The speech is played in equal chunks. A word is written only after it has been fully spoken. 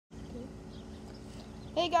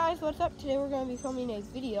Hey guys, what's up? Today we're going to be filming a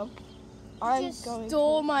video. You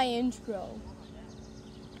stole my intro.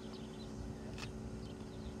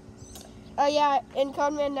 Oh yeah, and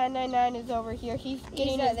Codeman999 is over here. He's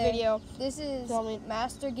getting his video. This is filming.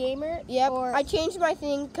 Master Gamer. Yep, I changed my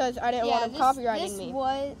thing because I didn't want him copyrighting me.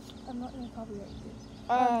 I'm not going to copyright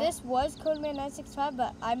you. This was Codeman965,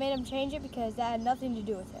 but I made him change it because that had nothing to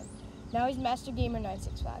do with him. Now he's Master Gamer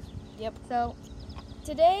 965. Yep. So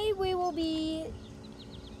today we will be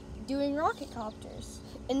doing rocket copters.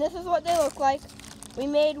 And this is what they look like. We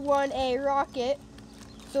made one a rocket.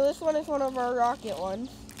 So this one is one of our rocket ones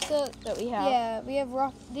that we have. Yeah, we have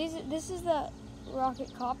this is the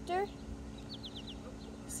rocket copter.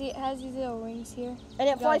 See, it has these little rings here. And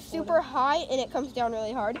it flies super high and it comes down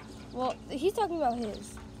really hard. Well, he's talking about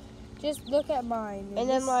his. Just look at mine. And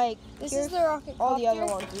then like this is the rocket copter. All the other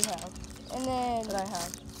ones we have. And then that I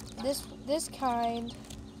have. This kind.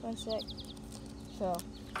 One sec. So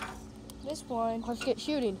this one. Let's get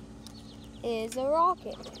shooting. Is a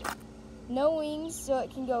rocket. No wings, so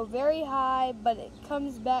it can go very high, but it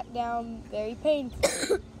comes back down very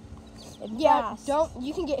painful. Yeah,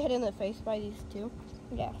 you can get hit in the face by these two.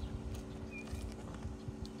 Yeah.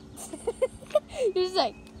 You're just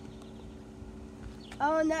like.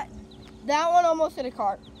 Oh, and that one almost hit a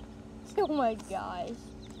car. Oh my gosh.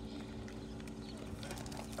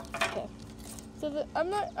 Okay. So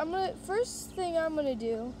first thing I'm gonna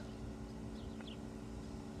do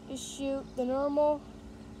is shoot the normal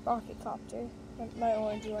rocket copter. My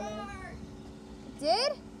orange one. It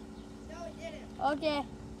did? No, it didn't. Okay.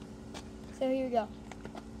 So here we go.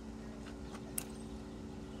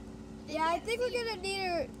 Yeah, I think we're gonna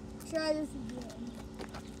need to try this again.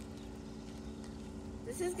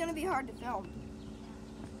 This is gonna be hard to film.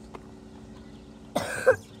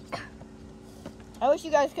 I wish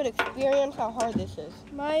you guys could experience how hard this is.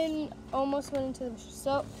 Mine almost went into the.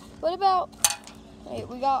 So, what about? Hey,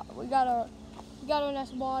 we got a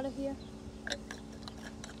nice ball out of here.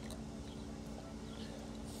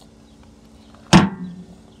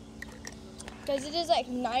 Because it is like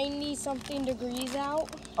 90 something degrees out.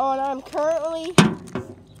 Oh, and I'm currently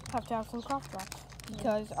have to have some cough drops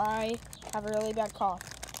because I have a really bad cough.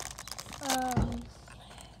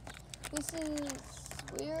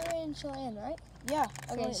 We're in Chelan, right? Yeah.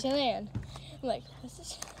 Okay, Chelan. I'm like, what's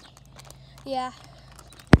this? Yeah.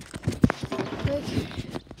 Look.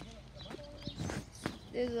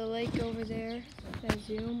 There's a lake over there. Can I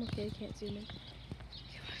zoom? Okay, I can't zoom in.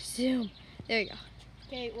 Zoom. There you go.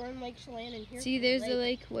 Okay, we're in Lake Chelan and here. See, there's the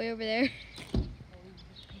lake way over there.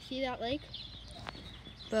 You see that lake?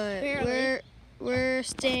 But we're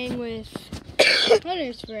staying with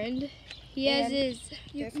Hunter's friend. He has his.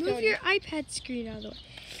 Move your iPad screen out of the way.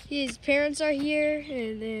 His parents are here,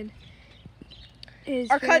 and then his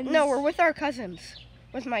friends. No, we're with our cousins.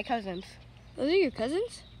 With my cousins. Those are your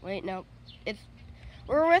cousins? Wait, no.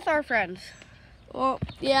 We're with our friends. Well,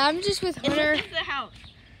 yeah, I'm just with Hunter. And this is the house.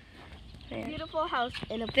 Yeah. Beautiful house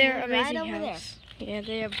in a pool They're amazing right over house. There. Yeah,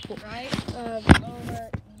 they have a pool. Right over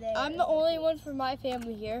there. I'm the only one from my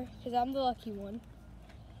family here, because I'm the lucky one.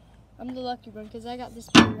 I'm the lucky one, because I got this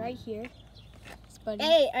boy right here. This buddy.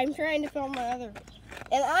 Hey, I'm trying to film my other.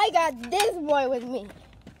 And I got this boy with me.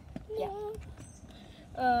 Yeah.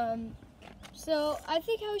 So I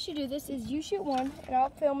think how we should do this is you shoot one, and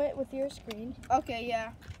I'll film it with your screen. Okay,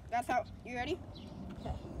 yeah. That's how. You ready?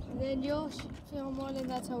 Okay. And then you'll film one, and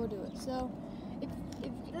that's how we'll do it. So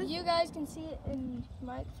if you guys can see it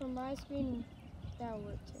from my screen, that'll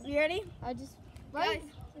work too. You ready? I just Guys.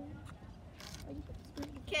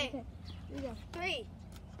 Okay. Okay. Here we go. 3,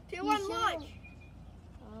 2, 1, launch.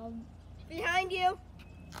 Behind you.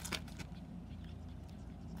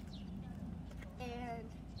 And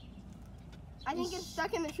I think it's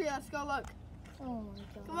stuck in the tree. Let's go look. Oh my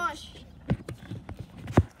god. Come on.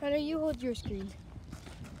 Hunter, you hold your screen.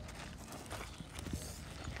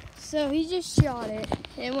 So he just shot it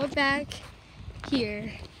and went back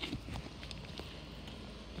here.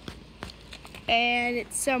 And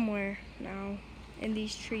it's somewhere now in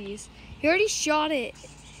these trees. He already shot it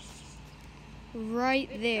right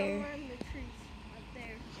there. Somewhere in the trees, right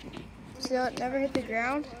there. So it never hit the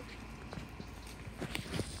ground.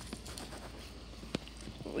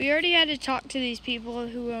 We already had to talk to these people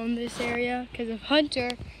who own this area because of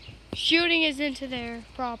Hunter shooting is into their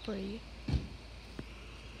property.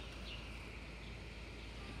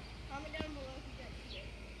 Comment down below if you guys see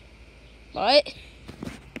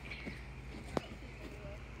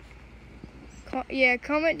it. What? Yeah,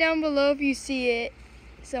 comment down below if you see it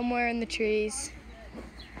somewhere in the trees.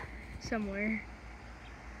 Somewhere.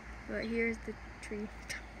 But here's the tree.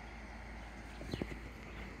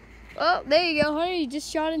 Oh, there you go, honey. You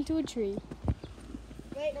just shot into a tree.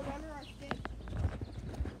 Wait, remember our stick?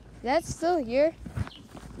 That's still here.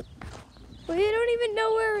 Well, you don't even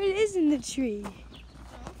know where it is in the tree.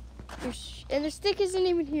 No? And the stick isn't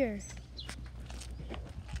even here.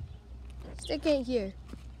 Stick ain't here.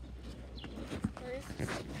 Where is it?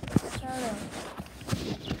 I don't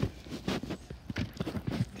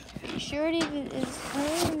know. Sure it even is. I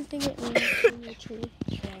don't even think it is in the tree.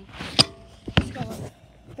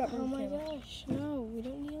 Oh my gosh, no, we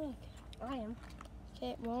don't need to look. I am.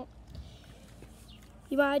 Okay, well,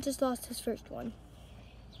 Eli just lost his first one.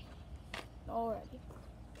 Already.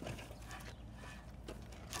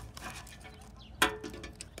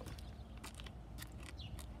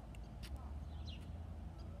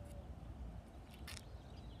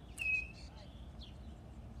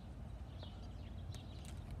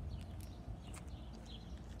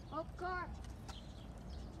 Oh, car.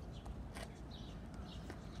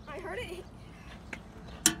 I heard it.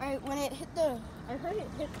 When it hit the, heard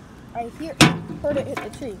it hit the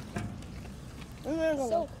tree. I'm gonna go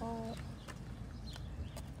So look. hot.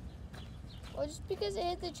 Well, just because it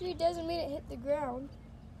hit the tree doesn't mean it hit the ground.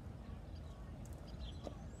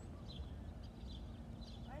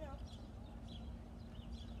 I know.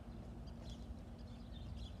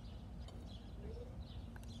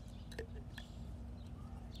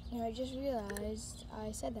 And I just realized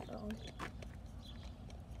I said that wrong.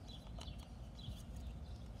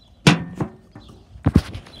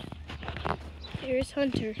 Here's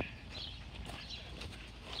Hunter.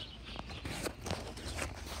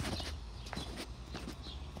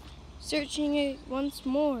 Searching it once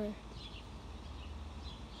more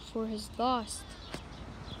for his lost.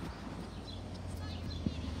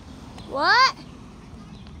 What?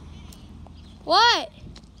 What?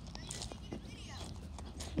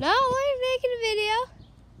 No, we're making a video.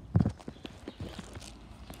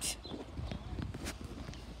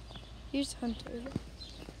 Here's Hunter.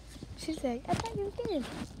 She's like, I thought you were kidding.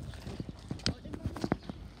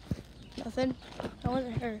 Nothing. I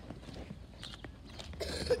wasn't her.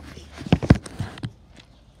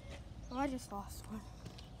 Oh, I just lost one.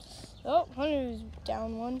 Oh, Hunter's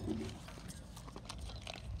down one.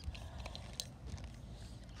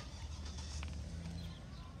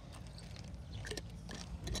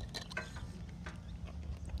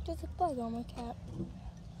 There's a bug on my cap.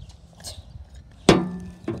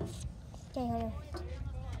 Dang, Hunter.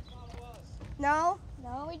 No?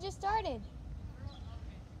 No, we just started.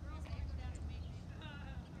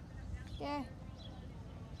 Yeah.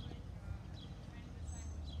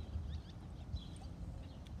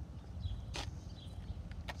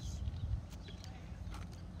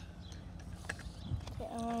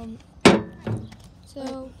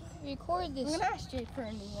 So record this. I'm gonna ask Jake for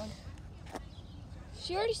a new one.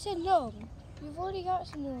 She already said no. You've already got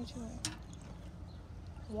some new ones.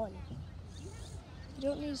 One. You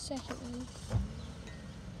don't need a second one.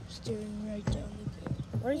 Staring right down the gate.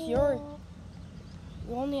 Where's yours?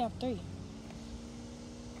 You only have 3.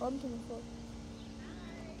 I'm gonna fall.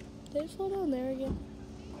 Did it fall down there again?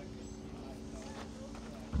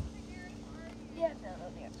 Yeah, it's down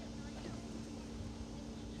there.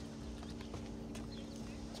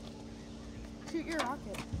 Shoot your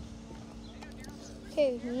rocket.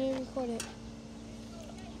 Okay, we need to record it.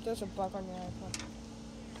 There's a bug on your iPhone.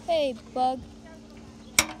 Hey, bug.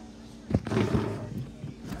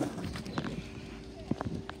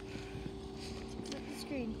 Flip the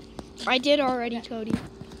screen. I did already, Cody.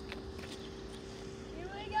 Here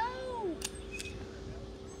we go.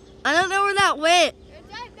 I don't know where that went.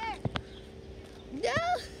 It's right there. No.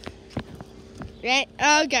 Right?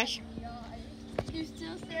 Oh gosh. You're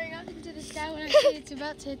still staring up into the sky when I see it's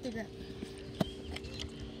about to hit the ground.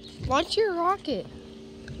 Launch your rocket.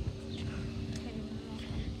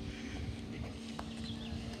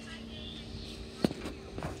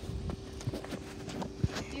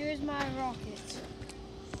 Here's my rocket.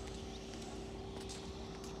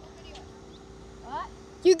 What?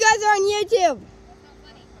 You guys are on YouTube. That's not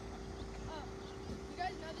funny. Oh, you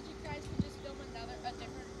guys know that you guys can just film a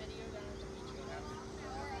different video down at the beach right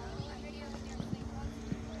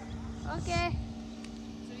now? Okay.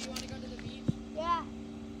 So you want to go to the beach? Yeah.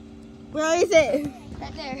 Where is it?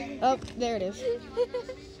 Right there. Oh, there it is.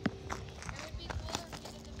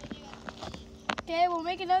 Okay, we'll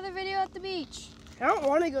make another video at the beach. I don't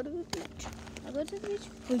want to go to the beach. I'll go to the beach.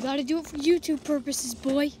 We gotta do it for YouTube purposes,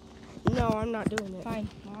 boy. No, I'm not doing it. Fine.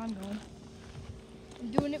 Well, I'm going.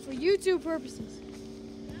 I'm doing it for YouTube purposes.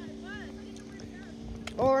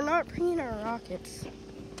 Well, we're not bringing our rockets.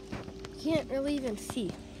 Can't really even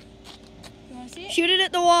see. You wanna see it? Shoot it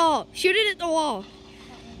at the wall. Shoot it at the wall.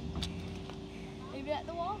 Maybe at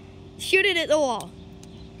the wall? Shoot it at the wall.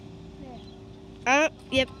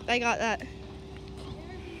 Yep, I got that. See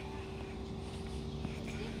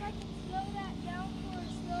if I can slow that down for a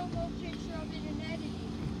slow-mo picture of it in editing.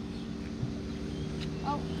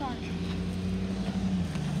 Oh, car.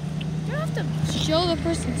 You don't have to show the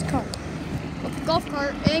person's car. Golf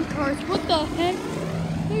cart and cars. What the heck? Look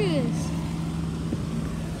at this.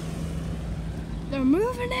 They're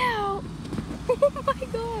moving out. Oh my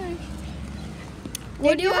gosh.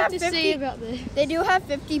 What do you have to say about this? They do have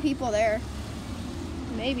 50 people there.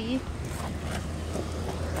 Maybe.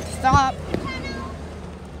 Stop.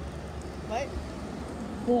 What?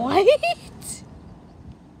 What?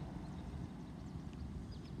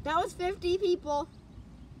 That was 50 people.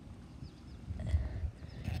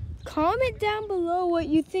 Comment down below what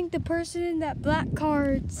you think the person in that black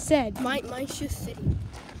car said. Mine's just sitting.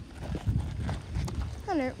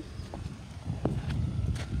 Hunter.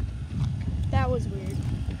 That was weird.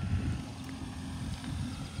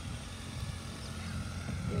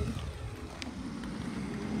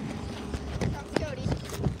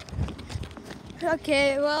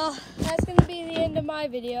 Okay, well, that's going to be the end of my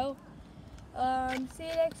video. See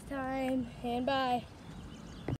you next time, and bye.